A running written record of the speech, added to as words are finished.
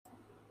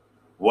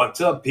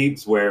What's up,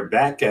 peeps? We're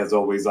back. As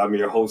always, I'm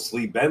your host,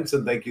 Lee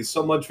Benson. Thank you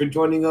so much for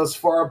joining us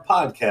for our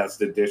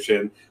podcast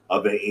edition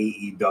of the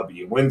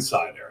AEW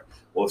Insider.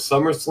 Well,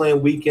 SummerSlam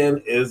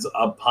weekend is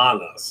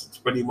upon us. It's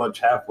pretty much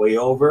halfway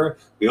over.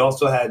 We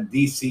also had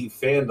DC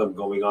fandom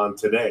going on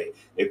today.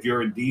 If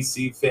you're a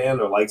DC fan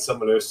or like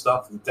some of their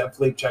stuff,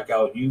 definitely check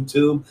out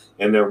YouTube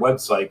and their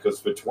website, because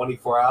for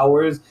 24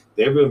 hours,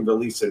 they've been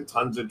releasing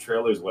tons of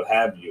trailers, what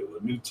have you.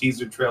 A new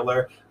teaser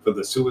trailer for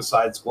the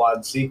Suicide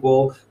Squad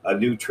sequel, a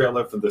new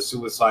trailer for the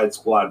Suicide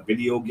Squad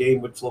video game,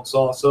 which looks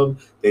awesome.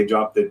 They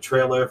dropped a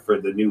trailer for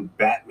the new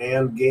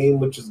Batman game,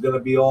 which is going to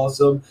be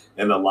awesome,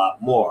 and a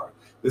lot more.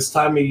 This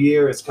time of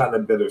year is kind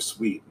of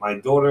bittersweet. My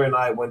daughter and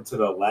I went to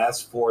the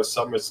last 4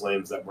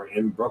 SummerSlams that were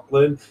in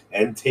Brooklyn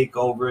and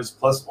takeovers,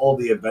 plus all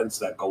the events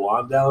that go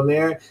on down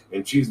there,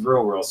 and she's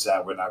real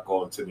sad we're not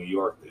going to New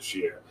York this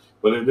year.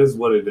 But it is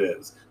what it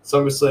is.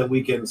 SummerSlam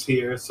weekend's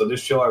here, so this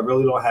show I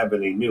really don't have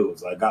any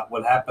news. I got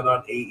what happened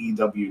on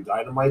AEW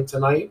Dynamite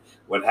tonight,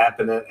 what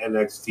happened at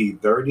NXT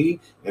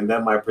 30, and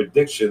then my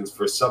predictions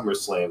for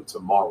SummerSlam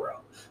tomorrow.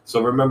 So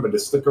remember to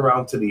stick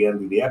around to the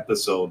end of the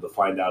episode to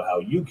find out how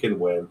you can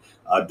win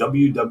a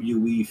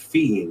WWE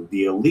Fiend,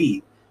 the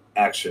Elite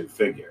action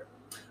figure.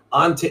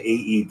 On to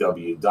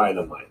AEW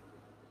Dynamite.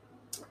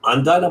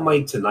 On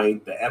Dynamite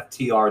tonight, the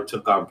FTR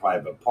took on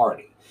Private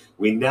Party.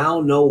 We now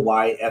know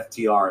why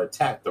FTR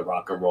attacked the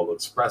Rock and Roll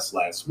Express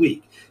last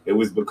week. It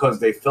was because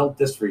they felt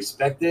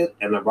disrespected,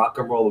 and the Rock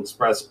and Roll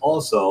Express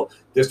also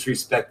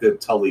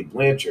disrespected Tully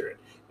Blanchard.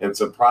 And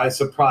surprise,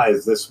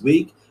 surprise, this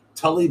week,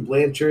 Tully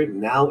Blanchard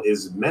now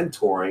is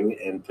mentoring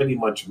and pretty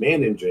much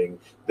managing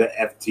the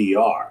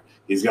FTR.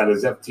 He's got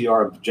his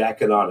FTR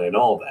jacket on and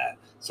all that.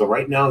 So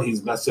right now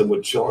he's messing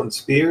with Shawn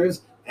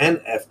Spears and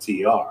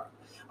FTR.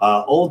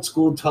 Old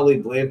school Tully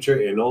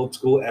Blanchard and old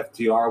school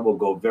FTR will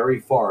go very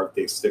far if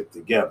they stick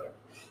together.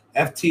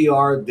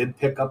 FTR did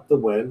pick up the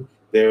win.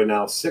 They are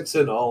now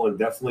 6-0 and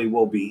definitely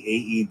will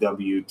be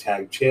AEW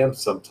Tag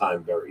Champs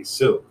sometime very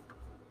soon.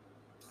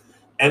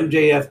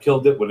 MJF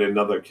killed it with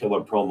another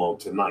killer promo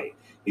tonight.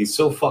 He's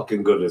so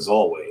fucking good as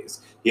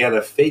always. He had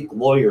a fake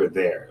lawyer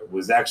there. It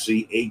was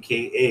actually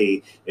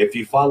AKA, if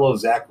you follow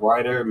Zack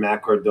Ryder,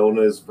 Matt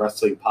Cardona's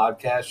wrestling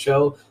podcast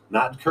show,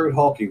 not Kurt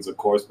Hawkins, of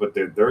course, but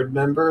their third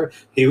member,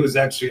 he was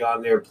actually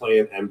on there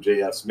playing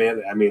MJF's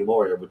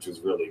lawyer, which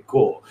was really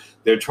cool.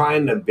 They're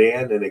trying to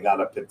ban, and they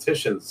got a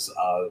petition,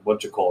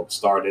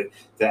 started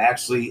to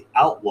actually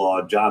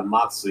outlaw Jon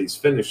Moxley's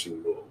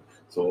finishing move.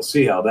 So we'll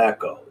see how that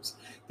goes.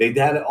 They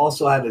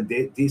also had a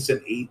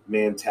decent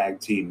 8-man tag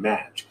team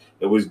match.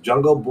 It was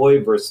Jungle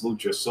Boy versus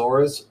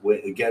Luchasaurus,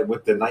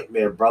 with the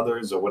Nightmare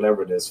Brothers or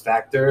whatever it is,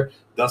 Factor,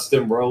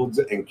 Dustin Rhodes,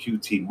 and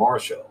QT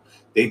Marshall.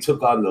 They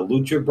took on the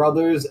Lucha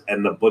Brothers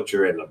and the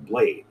Butcher and the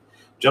Blade.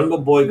 Jungle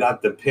Boy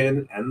got the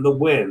pin and the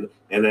win,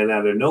 and then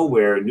out of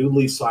nowhere,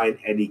 newly signed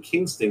Eddie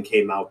Kingston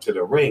came out to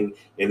the ring,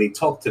 and he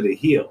talked to the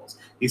heels.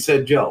 He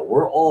said, Joe,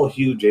 we're all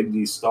huge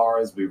indie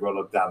stars. We rode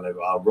up down the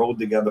road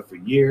together for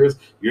years.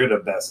 You're the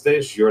best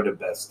this, you're the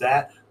best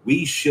that.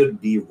 We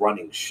should be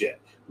running shit.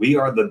 We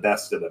are the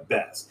best of the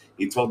best.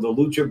 He told the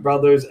Lucha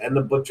Brothers and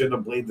the Butcher and the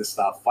Blade to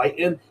stop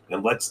fighting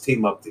and let's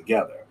team up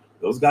together.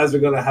 Those guys are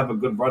going to have a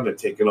good run at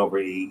taking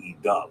over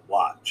AEW.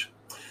 Watch.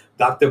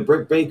 Dr.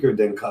 Britt Baker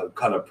then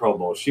cut a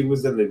promo. She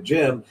was in the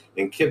gym,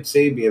 and Kip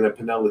Sabian and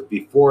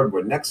Penelope Ford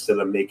were next to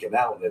them making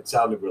out, and it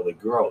sounded really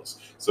gross.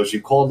 So she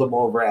called them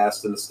over,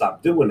 asked them to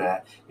stop doing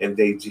that, and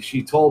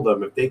she told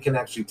them if they can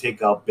actually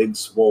take out Big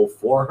Swole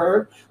for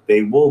her,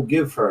 they will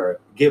give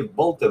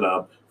both of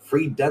them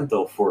free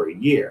dental for a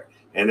year.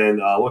 And then,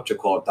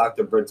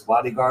 Dr. Britt's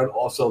bodyguard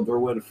also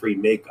threw in free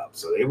makeup.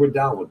 So they were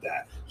down with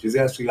that. She's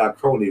actually got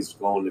cronies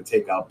going to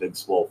take out Big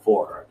Swole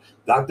for her.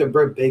 Dr.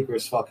 Britt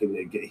Baker's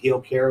fucking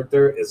heel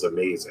character is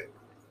amazing.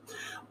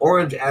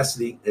 Orange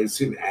Cassidy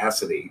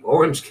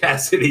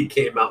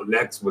came out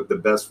next with the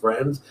Best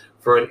Friends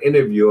for an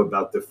interview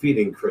about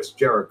defeating Chris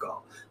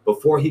Jericho.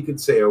 Before he could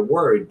say a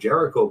word,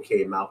 Jericho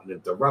came out and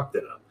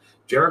interrupted him.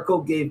 Jericho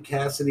gave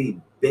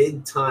Cassidy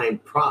big-time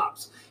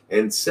props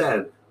and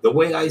said, the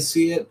way I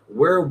see it,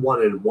 we're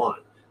 1-1.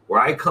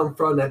 Where I come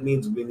from, that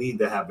means we need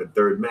to have a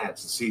third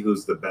match to see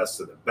who's the best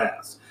of the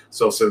best.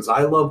 So since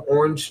I love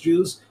orange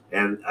juice,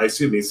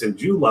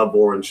 since you love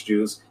orange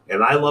juice,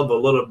 and I love a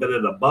little bit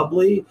of the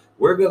bubbly,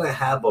 we're going to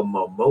have a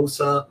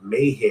Mimosa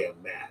Mayhem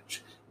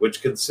match,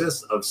 which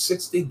consists of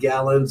 60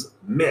 gallons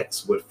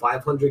mixed with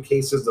 500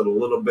 cases of a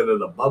little bit of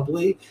the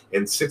bubbly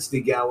and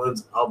 60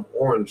 gallons of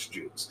orange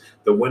juice.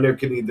 The winner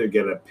can either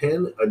get a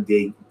pin, a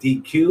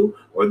DQ,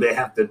 or they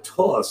have to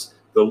toss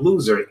the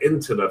loser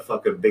into the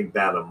fucking big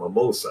bat of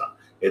mimosa.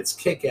 It's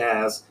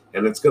kick-ass,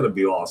 and it's going to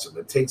be awesome.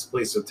 It takes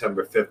place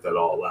September 5th at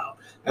All Out.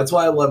 That's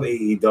why I love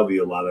AEW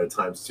a lot of the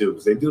times, too,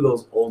 because they do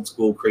those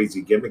old-school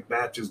crazy gimmick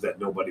matches that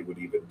nobody would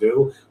even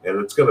do,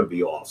 and it's going to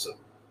be awesome.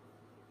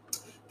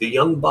 The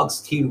Young Bucks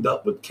teamed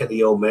up with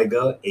Kenny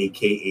Omega,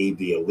 aka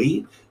The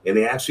Elite, and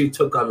they actually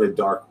took on the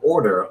Dark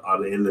Order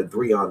in the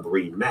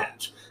 3-on-3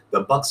 match.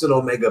 The Bucks and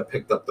Omega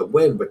picked up the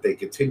win, but they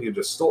continued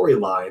the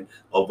storyline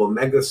of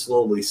Omega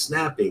slowly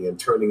snapping and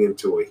turning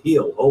into a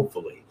heel,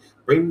 hopefully.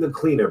 Bring the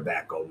cleaner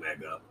back,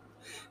 Omega.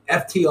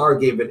 FTR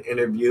gave an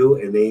interview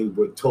and they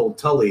told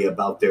Tully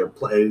about their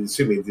plan.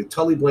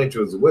 Tully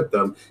Blanchard was with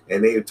them,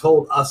 and they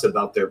told us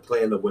about their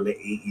plan to win the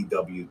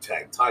AEW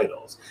tag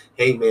titles.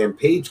 Hangman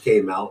Page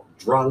came out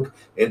drunk,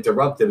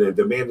 interrupted, and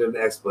demanded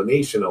an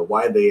explanation of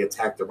why they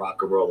attacked the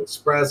Rock and Roll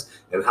Express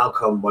and how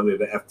come one of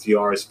the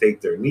FTRs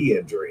faked their knee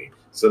injury.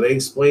 So they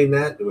explained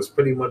that. It was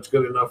pretty much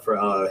good enough for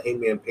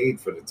Hangman Page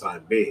for the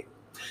time being.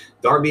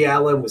 Darby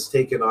Allin was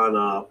taking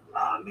on,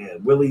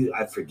 Willie,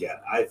 I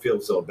forget. I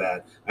feel so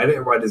bad. I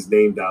didn't write his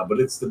name down, but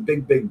it's the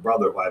big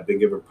brother who I've been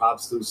giving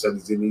props to,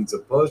 says he needs a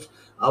push.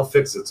 I'll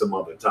fix it some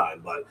other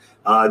time.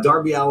 But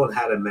Darby Allin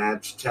had a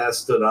match. Taz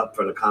stood up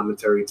for the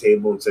commentary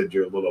table and said,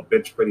 "You're a little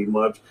bitch, pretty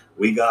much.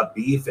 We got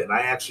beef, and I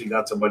actually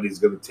got somebody who's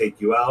going to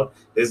take you out.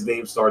 His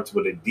name starts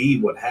with a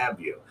D, what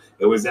have you."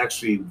 It was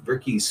actually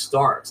Ricky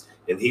Starks,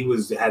 and he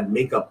had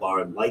makeup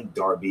on like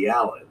Darby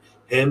Allin.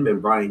 Him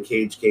and Brian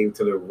Cage came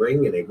to the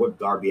ring and they whipped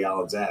Darby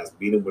Allin's ass,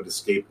 beat him with a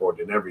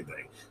skateboard and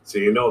everything. So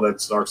you know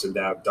that Starks and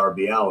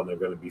Darby Allin are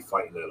going to be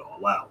fighting it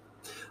all out.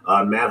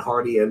 Matt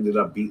Hardy ended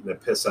up beating the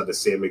piss out of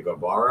Sammy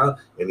Guevara,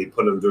 and he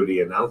put him through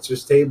the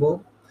announcer's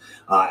table.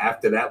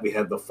 After that, we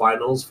had the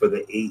finals for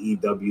the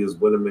AEW's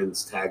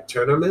Women's Tag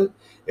Tournament.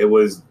 It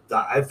was,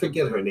 I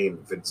forget her name,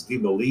 if it's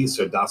DeMelise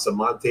or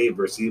Dasamante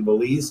versus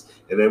DeMelise,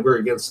 and then we're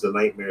against the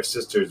Nightmare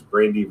Sisters,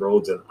 Brandy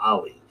Rhodes and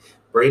Ali.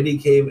 Brandy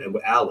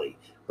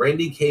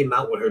came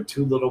out with her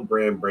two little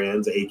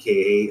brands,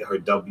 aka her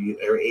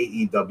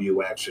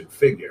AEW action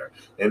figure.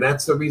 And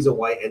that's the reason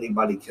why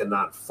anybody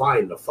cannot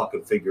find the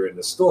fucking figure in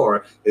the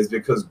store, is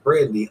because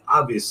Brandy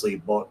obviously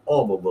bought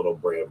all the little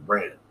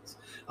brands.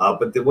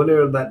 But the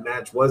winner of that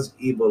match was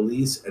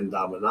Ivelisse and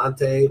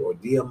Diamante,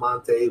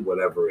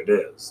 whatever it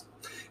is.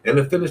 And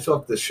to finish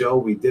off the show,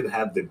 we did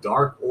have the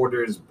Dark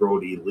Order's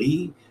Brody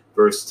Lee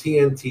versus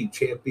TNT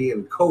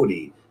champion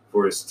Cody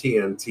for his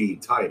TNT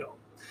title.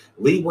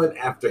 Lee went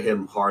after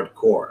him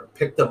hardcore,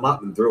 picked him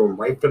up and threw him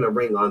right from the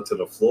ring onto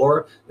the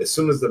floor as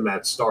soon as the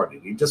match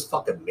started. He just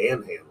fucking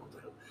manhandled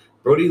him.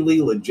 Brody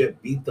Lee legit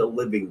beat the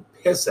living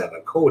piss out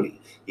of Cody.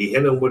 He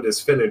hit him with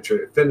his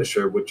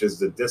finisher, which is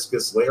the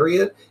discus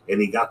lariat, and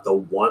he got the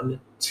 1,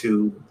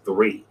 2,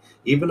 3.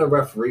 Even the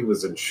referee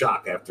was in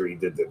shock after he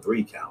did the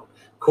 3 count.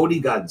 Cody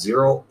got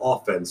 0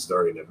 offense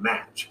during the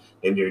match,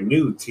 and your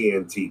new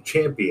TNT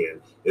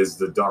champion is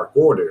the Dark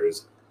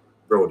Order's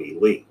Brody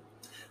Lee.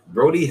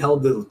 Brody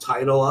held the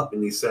title up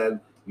and he said,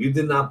 "You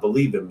did not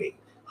believe in me.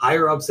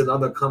 Higher-ups in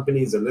other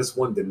companies and this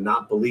one did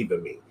not believe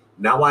in me.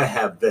 Now I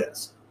have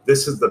this.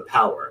 This is the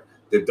power.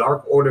 The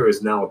Dark Order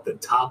is now at the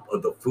top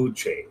of the food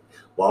chain."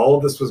 While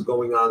all this was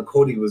going on,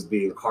 Cody was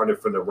being carted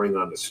from the ring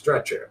on the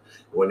stretcher.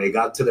 When they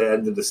got to the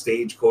end of the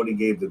stage, Cody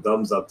gave the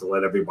thumbs up to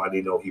let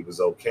everybody know he was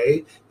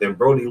okay. Then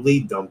Brody Lee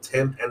dumped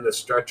him and the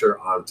stretcher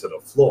onto the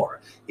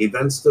floor. He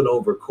then stood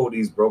over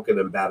Cody's broken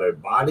and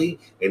battered body,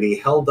 and he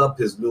held up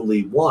his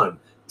newly won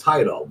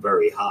title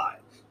very high.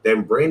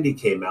 Then Brandy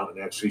came out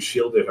and actually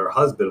shielded her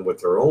husband with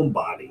her own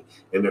body,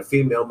 and a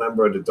female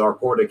member of the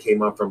Dark Order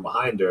came up from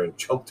behind her and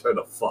choked her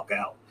the fuck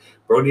out.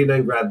 Brody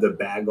then grabbed the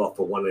bag off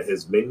of one of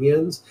his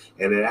minions,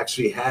 and it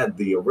actually had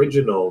the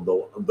original,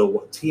 the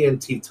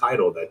TNT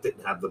title that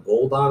didn't have the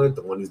gold on it,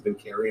 the one he's been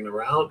carrying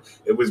around.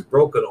 It was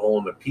broken all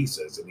into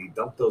pieces, and he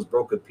dumped those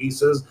broken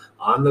pieces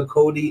on the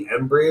Cody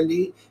and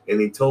Brandy,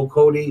 and he told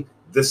Cody,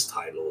 "This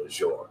title is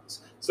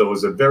yours." So it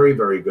was a very,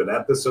 very good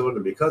episode,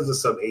 and because of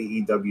some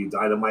AEW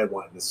Dynamite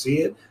wanting to see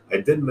it, I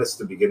did miss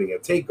the beginning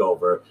of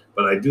TakeOver,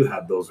 but I do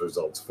have those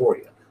results for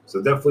you.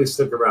 So definitely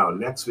stick around.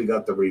 Next, we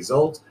got the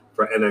results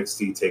for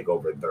NXT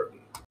TakeOver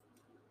 30.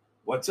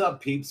 What's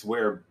up, peeps?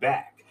 We're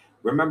back.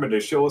 Remember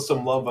to show us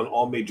some love on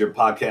all major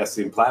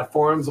podcasting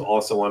platforms,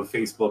 also on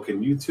Facebook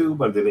and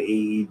YouTube under the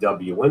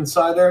AEW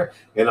Insider,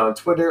 and on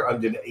Twitter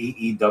under the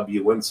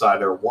AEW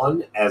Insider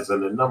 1 as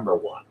in the number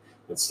 1.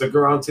 And stick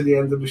around to the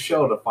end of the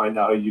show to find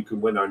out how you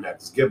can win our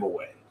next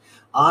giveaway.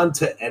 On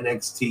to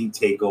NXT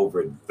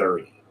TakeOver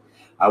 30.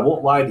 I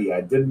won't lie to you,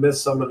 I did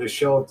miss some of the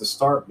show at the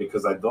start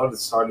because I thought it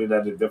started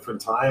at a different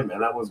time,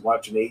 and I was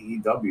watching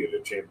AEW,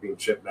 the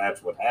championship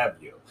match, what have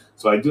you.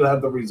 So I do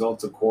have the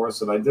results, of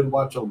course, and I did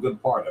watch a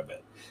good part of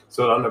it.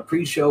 So on the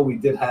pre-show, we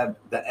did have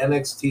the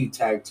NXT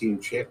Tag Team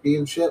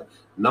Championship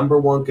number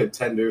 1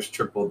 contenders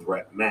triple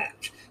threat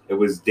match. It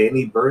was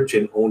Danny Burch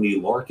and Oni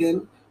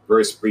Lorcan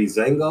versus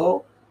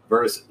Breezango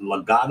versus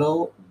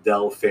Legado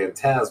del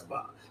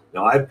Fantasma.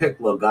 Now, I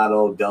picked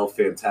Legado del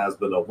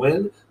Fantasma to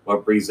win,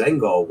 but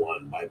Breezango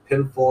won by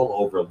pinfall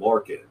over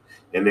Lorcan.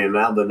 And they're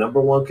now the number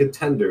 1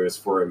 contenders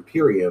for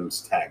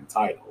Imperium's tag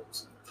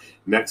titles.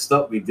 Next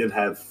up, we did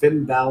have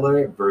Finn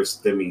Balor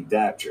versus Timmy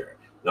Thatcher.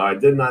 Now, I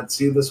did not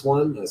see this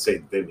one. I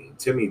say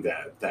Timmy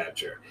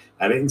Thatcher.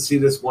 I didn't see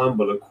this one,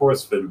 but of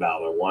course Finn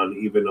Balor won,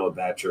 even though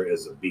Thatcher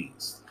is a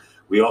beast.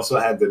 We also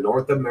had the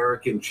North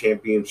American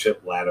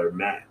Championship ladder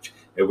match.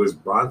 It was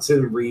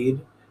Bronson Reed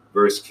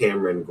versus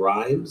Cameron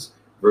Grimes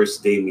versus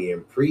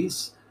Damian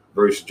Priest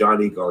versus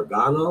Johnny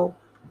Gargano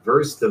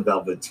versus the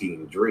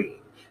Velveteen Dream.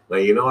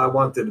 Now, I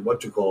wanted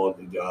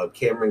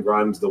Cameron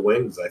Grimes to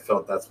win because I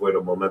felt that's where the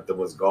momentum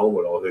was going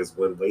with all his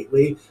win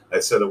lately. I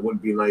said it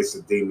would be nice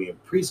if Damian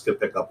Priest could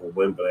pick up a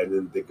win, but I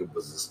didn't think it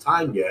was his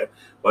time yet.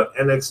 But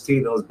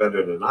NXT knows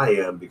better than I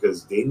am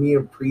because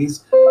Damian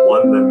Priest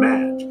won the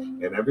match.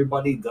 And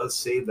everybody does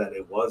say that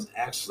it was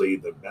actually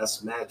the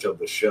best match of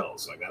the show.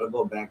 So I got to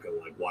go back and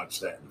watch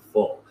that in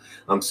full.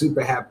 I'm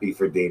super happy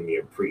for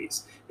Damian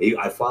Priest.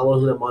 I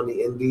follow him on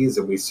the indies,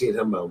 and we've seen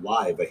him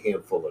live a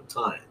handful of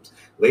times.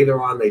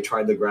 Later on, they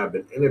tried to grab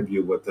an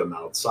interview with him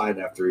outside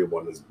after he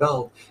won his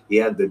belt. He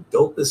had the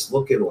dopest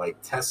looking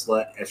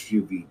Tesla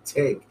SUV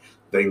tank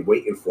thing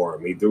waiting for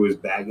him. He threw his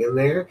bag in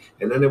there,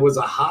 and then there was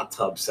a hot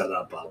tub set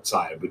up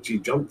outside, which he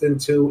jumped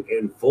into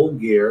in full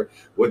gear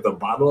with a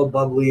bottle of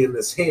bubbly in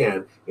his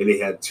hand, and he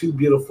had two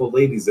beautiful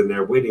ladies in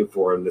there waiting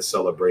for him to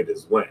celebrate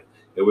his win.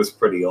 It was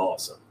pretty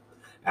awesome.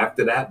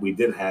 After that, we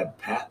did have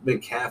Pat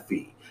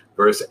McAfee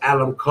versus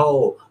Adam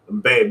Cole,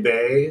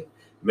 baby.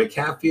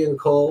 McAfee and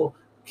Cole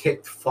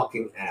kicked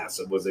fucking ass.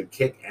 It was a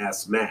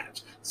kick-ass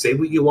match. Say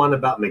what you want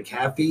about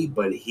McAfee,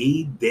 but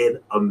he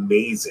did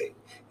amazing.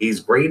 He's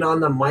great on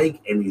the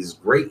mic, and he's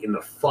great in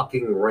the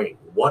fucking ring.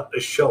 What a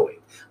showing.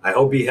 I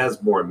hope he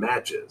has more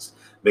matches.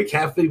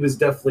 McAfee was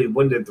definitely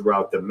winded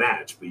throughout the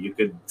match, but you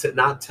could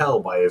not tell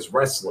by his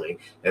wrestling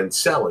and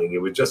selling.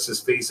 It was just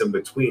his face in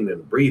between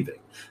and breathing.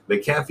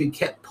 McAfee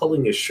kept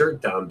pulling his shirt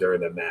down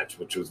during the match,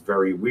 which was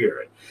very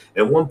weird.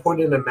 At one point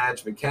in the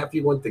match,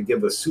 McAfee went to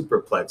give a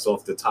superplex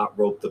off the top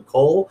rope to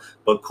Cole,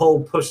 but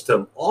Cole pushed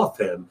him off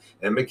him,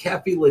 and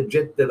McAfee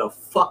legit did a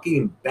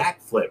fucking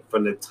backflip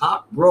from the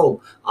top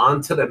rope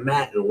onto the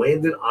mat and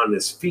landed on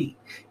his feet.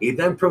 He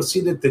then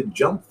proceeded to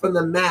jump from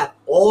the mat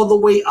all the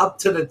way up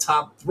to the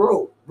top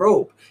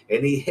rope,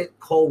 and he hit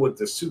Cole with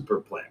the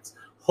superplex.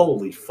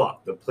 Holy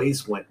fuck, the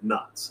place went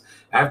nuts.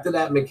 After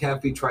that,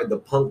 McAfee tried to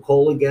punt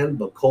Cole again,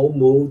 but Cole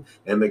moved,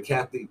 and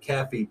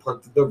McAfee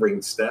punted the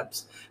ring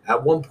steps.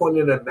 At one point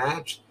in the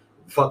match,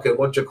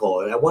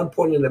 At one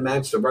point in the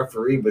match, the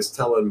referee was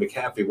telling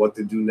McAfee what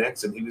to do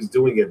next, and he was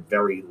doing it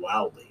very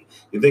loudly.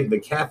 You think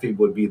McAfee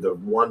would be the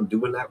one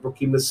doing that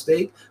rookie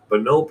mistake,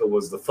 but nope, it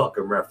was the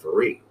fucking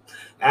referee.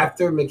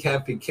 After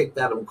McAfee kicked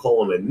Adam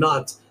Cole in the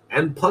nuts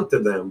and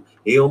punted him,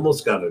 he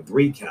almost got a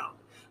 3 count.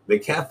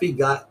 McAfee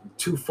got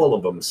too full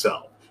of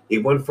himself. He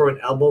went for an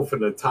elbow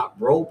from the top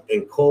rope,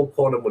 and Cole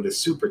caught him with a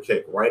super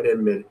kick right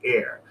in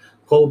midair.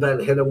 Cole then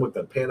hit him with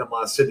the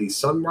Panama City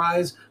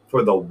Sunrise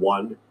for the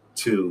 1,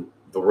 2,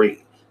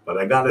 3. But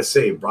I gotta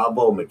say,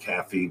 bravo,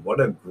 McAfee.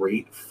 What a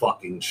great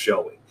fucking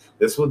showing.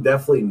 This will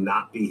definitely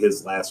not be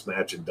his last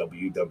match in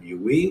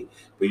WWE,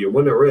 but your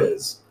winner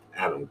is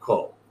Adam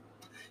Cole.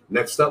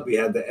 Next up, we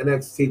had the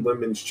NXT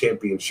Women's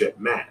Championship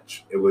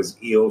match. It was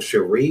Io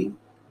Shirai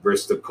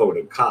versus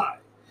Dakota Kai.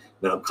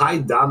 Now, Kai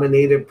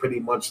dominated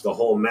pretty much the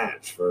whole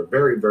match for a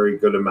very, very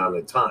good amount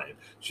of time.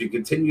 She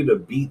continued to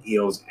beat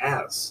Io's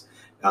ass.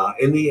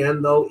 In the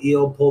end, though,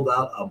 Io pulled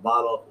out a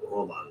bottle.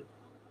 Hold on.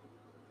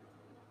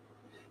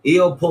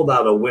 Io pulled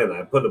out a win.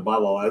 I put a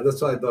bottle.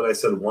 That's why I thought I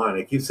said wine.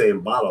 I keep saying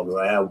bottle because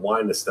I have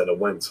wine instead of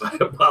win, so I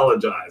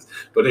apologize.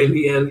 But in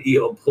the end,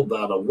 Io pulled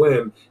out a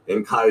win,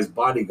 and Kai's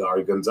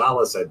bodyguard,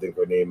 Gonzalez, I think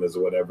her name is,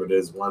 or whatever it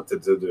is,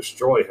 wanted to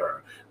destroy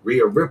her.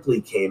 Rhea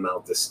Ripley came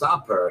out to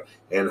stop her,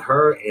 and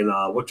her and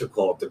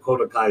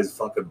Dakota Kai's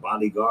fucking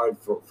bodyguard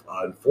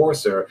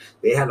enforcer,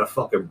 they had a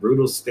fucking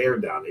brutal stare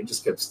down. They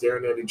just kept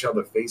staring at each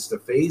other face to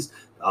face.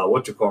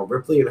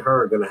 Ripley and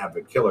her are going to have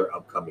a killer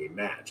upcoming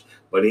match.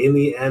 But in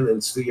the end,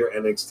 and still your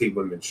NXT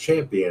Women's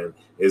Champion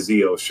is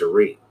Io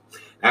Shirai.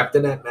 After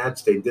that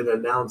match, they did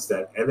announce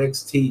that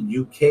NXT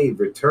UK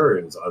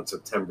returns on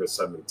September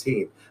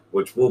 17th,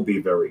 which will be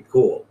very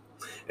cool.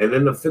 And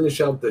then to finish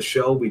out the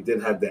show, we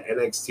did have the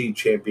NXT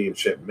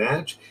Championship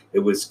match. It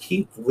was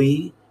Keith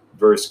Lee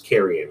versus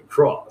Karrion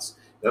Kross.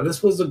 Now,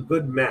 this was a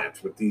good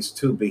match with these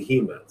two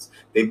behemoths.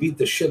 They beat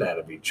the shit out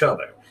of each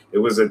other. It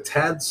was a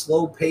tad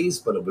slow pace,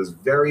 but it was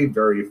very,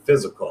 very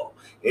physical.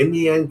 In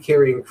the end,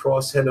 Karrion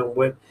Kross hit him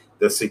with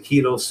the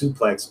Sakito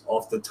suplex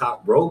off the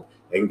top rope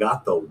and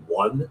got the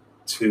 1,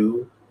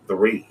 2,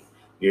 3.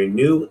 Your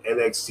new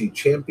NXT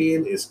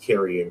champion is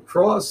Karrion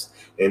Kross,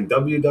 and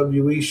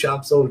WWE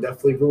Shop Zone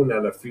definitely ruined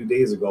that a few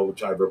days ago,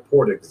 which I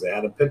reported because they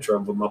had a picture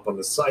of him up on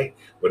the site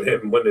with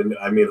him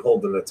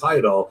holding the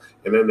title,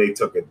 and then they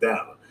took it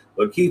down.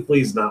 But Keith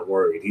Lee's not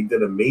worried. He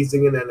did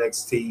amazing in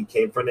NXT. He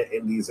came from the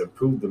Indies and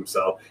proved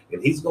himself,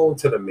 and he's going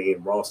to the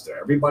main roster.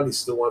 Everybody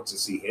still wants to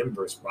see him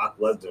versus Brock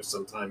Lesnar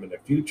sometime in the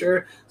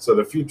future, so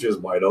the future is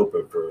wide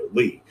open for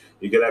Lee.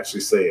 You could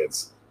actually say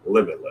it's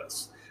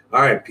limitless.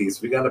 All right,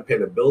 peeps, we got to pay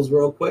the bills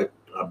real quick.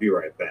 I'll be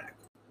right back.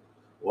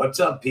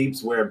 What's up,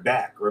 peeps? We're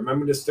back.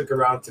 Remember to stick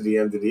around to the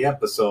end of the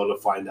episode to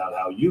find out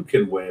how you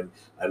can win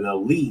an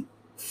Elite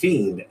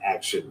Fiend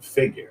action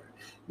figure.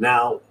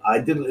 Now,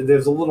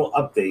 there's a little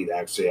update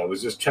actually. I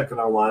was just checking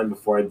online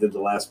before I did the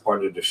last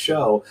part of the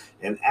show,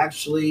 and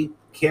actually,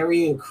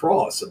 Karrion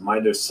Kross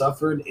might have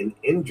suffered an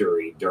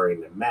injury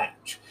during the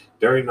match.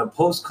 During a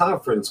post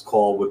conference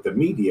call with the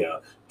media,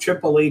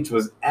 Triple H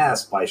was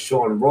asked by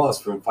Sean Ross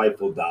from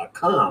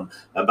Fightful.com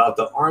about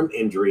the arm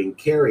injury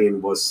Karrion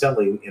was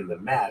selling in the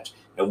match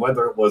and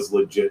whether it was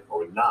legit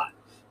or not.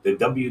 The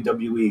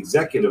WWE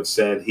executive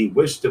said he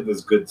wished it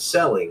was good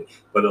selling,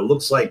 but it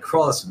looks like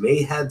Kross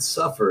may had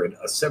suffered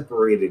a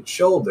separated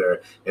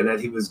shoulder and that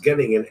he was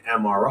getting an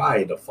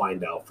MRI to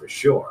find out for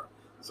sure.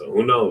 So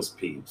who knows,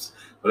 peeps.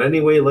 But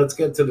anyway, let's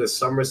get to the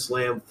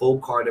SummerSlam full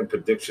card and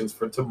predictions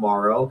for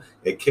tomorrow.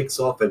 It kicks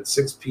off at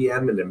 6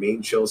 p.m. and the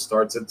main show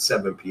starts at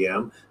 7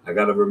 p.m. I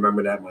got to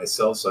remember that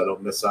myself so I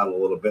don't miss out a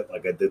little bit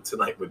like I did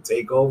tonight with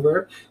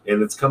TakeOver.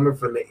 And it's coming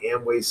from the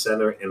Amway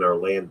Center in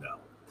Orlando.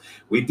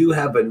 We do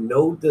have a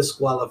no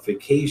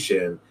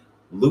disqualification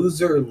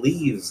loser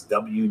leaves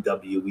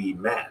WWE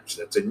match.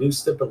 That's a new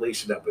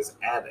stipulation that was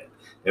added.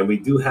 And we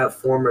do have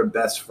former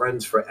best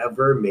friends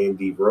forever,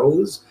 Mandy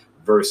Rose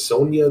versus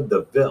Sonya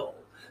Deville.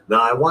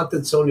 Now, I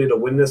wanted Sonya to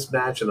win this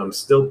match, and I'm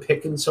still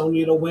picking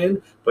Sonya to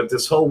win, but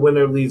this whole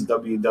winner leaves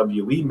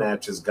WWE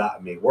match has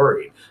gotten me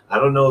worried. I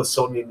don't know if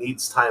Sonya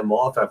needs time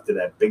off after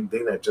that big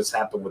thing that just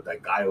happened with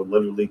that guy who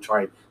literally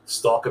tried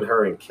stalking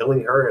her and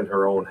killing her in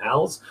her own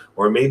house,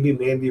 or maybe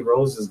Mandy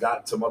Rose has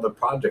got some other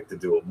project to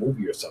do, a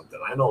movie or something.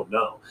 I don't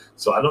know.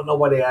 So I don't know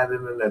why they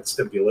added in that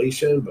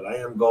stipulation, but I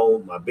am going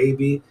with my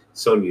baby,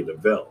 Sonya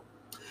Deville.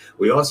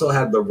 We also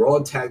have the Raw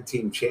Tag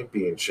Team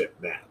Championship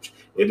match.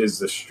 It is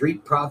the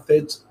Street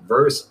Profits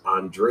versus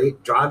Andrade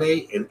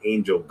and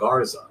Angel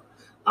Garza.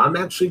 I'm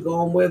actually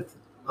going with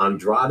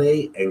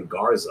Andrade and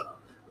Garza.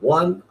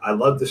 One, I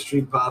love the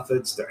Street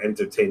Profits. They're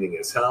entertaining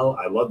as hell.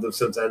 I love them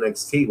since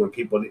NXT when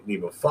people didn't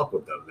even fuck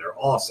with them. They're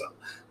awesome.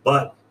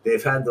 But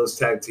they've had those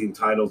tag team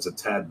titles a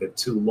tad bit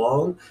too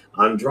long.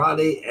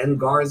 Andrade and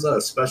Garza,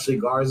 especially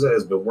Garza,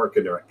 has been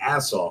working their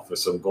ass off for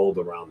some gold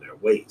around their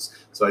waist.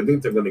 So I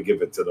think they're going to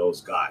give it to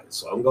those guys.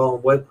 So I'm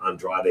going with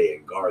Andrade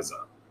and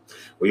Garza.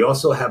 We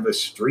also have a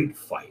street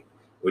fight,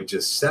 which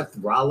is Seth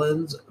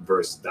Rollins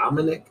versus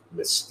Dominic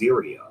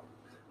Mysterio.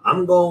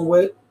 I'm going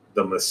with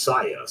the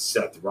Messiah,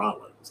 Seth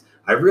Rollins.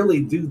 I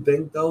really do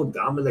think, though,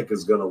 Dominic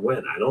is going to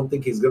win. I don't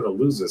think he's going to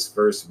lose his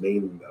first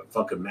main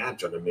fucking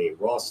match on the main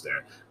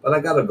roster. But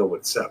I got to go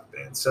with Seth,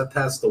 man. Seth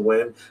has to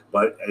win,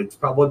 but it's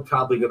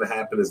probably going to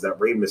happen is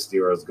that Rey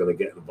Mysterio is going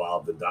to get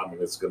involved and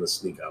Dominic's going to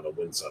sneak out a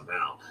win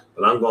somehow.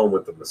 But I'm going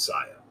with the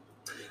Messiah.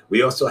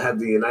 We also have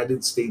the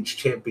United States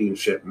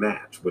Championship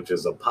match, which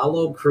is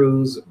Apollo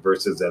Crews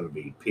versus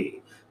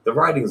MVP. The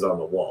writing's on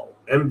the wall.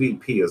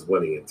 MVP is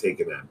winning and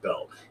taking that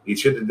belt. He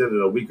should have did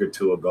it a week or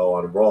two ago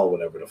on Raw,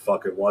 whatever the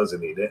fuck it was,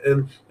 and he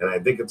didn't. And I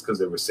think it's because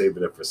they were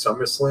saving it for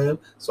SummerSlam.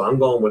 So I'm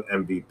going with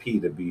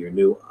MVP to be your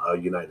new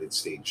United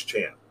States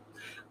champ.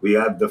 We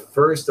have the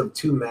first of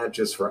two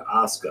matches for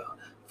Asuka.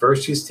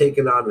 First, she's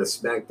taking on the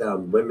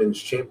SmackDown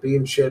Women's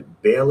Championship,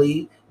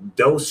 Bayley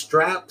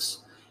Dostraps.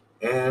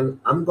 And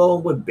I'm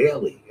going with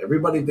Bayley.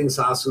 Everybody thinks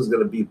Asuka's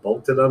going to beat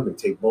both of them and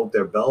take both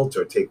their belts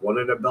or take one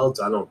of their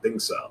belts. I don't think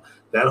so.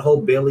 That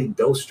whole Bayley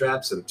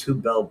Dostraps and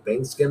two-belt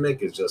Banks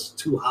gimmick is just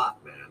too hot,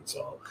 man.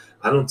 So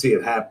I don't see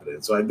it happening.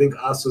 So I think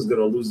Asuka's going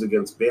to lose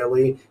against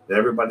Bayley, and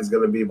everybody's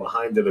going to be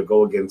behind her to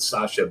go against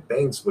Sasha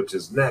Banks, which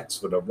is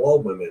next for the Raw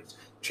Women's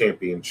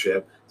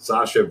Championship.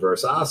 Sasha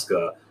versus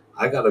Asuka.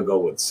 I got to go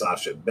with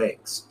Sasha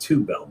Banks,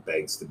 two-belt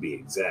Banks to be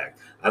exact.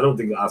 I don't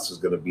think Asuka's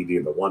going to beat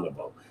either one of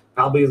them.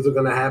 Probably isn't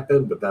going to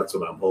happen, but that's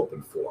what I'm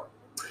hoping for.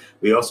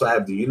 We also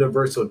have the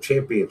Universal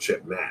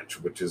Championship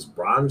match, which is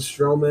Braun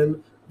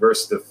Strowman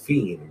versus The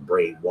Fiend,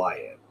 Bray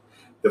Wyatt.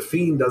 The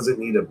Fiend doesn't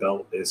need a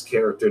belt. His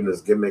character and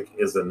his gimmick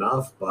is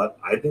enough, but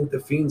I think The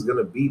Fiend's going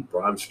to beat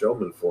Braun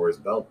Strowman for his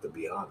belt, to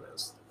be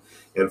honest.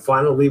 And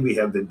finally, we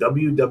have the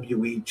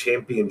WWE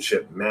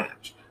Championship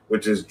match,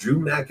 which is Drew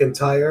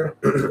McIntyre,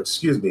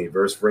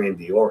 versus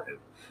Randy Orton.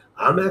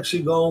 I'm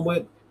actually going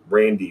with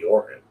Randy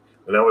Orton.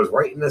 When I was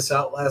writing this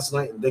out last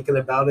night and thinking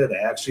about it,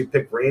 I actually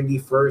picked Randy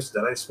first,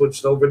 then I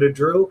switched over to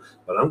Drew,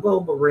 but I'm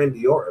going with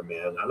Randy Orton,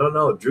 man. I don't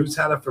know. Drew's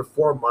had it for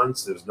 4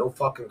 months. There's no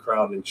fucking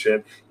crowd and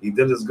shit. He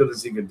did as good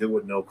as he could do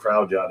with no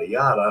crowd, yada,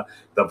 yada.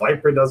 The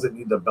Viper doesn't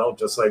need the belt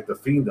just like The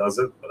Fiend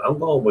doesn't, but I'm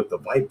going with the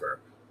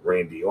Viper,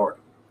 Randy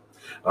Orton.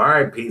 All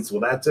right, Pete.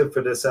 Well, that's it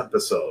for this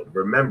episode.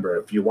 Remember,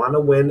 if you want to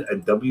win a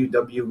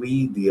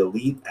WWE The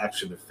Elite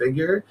action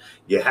figure,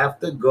 you have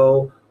to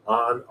go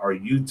on our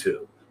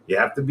YouTube. You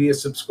have to be a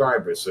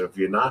subscriber. So if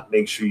you're not,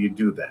 make sure you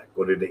do that.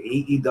 Go to the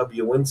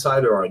AEW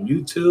Insider on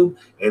YouTube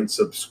and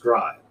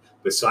subscribe.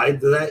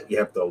 Besides that, you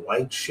have to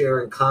like,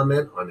 share, and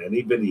comment on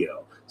any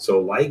video.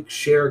 So like,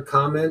 share,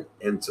 comment,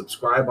 and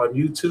subscribe on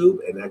YouTube,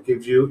 and that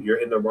gives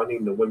you're in the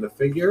running to win the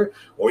figure.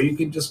 Or you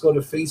can just go to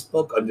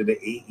Facebook under the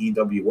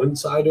AEW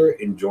Insider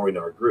and join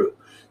our group.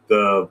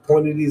 The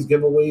point of these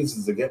giveaways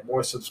is to get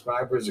more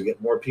subscribers, to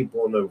get more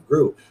people in the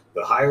group.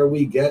 The higher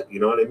we get, you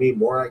know what I mean,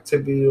 more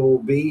activity will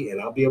be,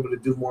 and I'll be able to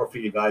do more for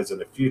you guys in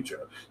the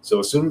future. So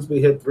as soon as we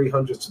hit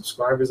 300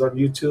 subscribers on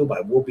YouTube,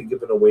 I will be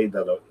giving away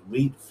that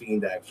Elite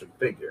Fiend action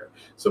figure.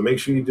 So make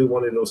sure you do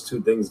one of those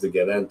two things to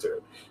get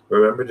entered.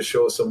 Remember to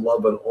show us some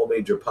love on all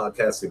major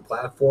podcasting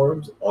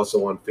platforms,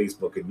 also on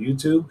Facebook and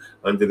YouTube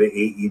under the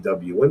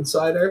AEW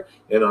Insider,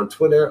 and on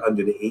Twitter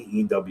under the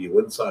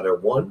AEW Insider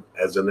 1,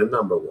 as in the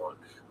number 1.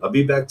 I'll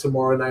be back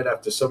tomorrow night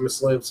after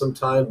SummerSlam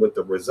sometime with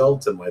the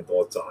results and my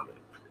thoughts on it.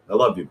 I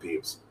love you,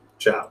 peeps.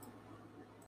 Ciao.